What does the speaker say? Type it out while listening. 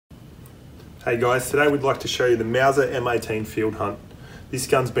Hey guys, today we'd like to show you the Mauser M18 Field Hunt. This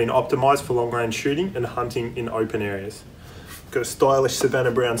gun's been optimised for long range shooting and hunting in open areas. Got a stylish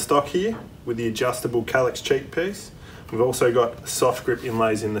Savannah brown stock here with the adjustable Kalix cheek piece. We've also got soft grip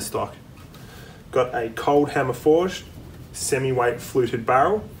inlays in the stock. Got a cold hammer forged semi-weight fluted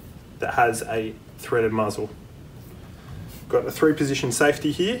barrel that has a threaded muzzle. Got a 3-position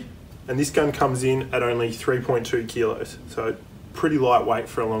safety here, and this gun comes in at only 3.2 kilos, so pretty lightweight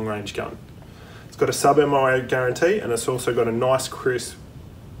for a long range gun. It's got a sub-MOA guarantee, and it's also got a nice crisp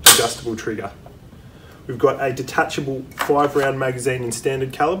adjustable trigger. We've got a detachable 5-round magazine in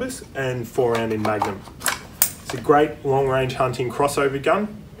standard calibers and 4-round in Magnum. It's a great long range hunting crossover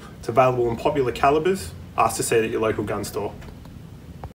gun. It's available in popular calibers. Ask to see it at your local gun store.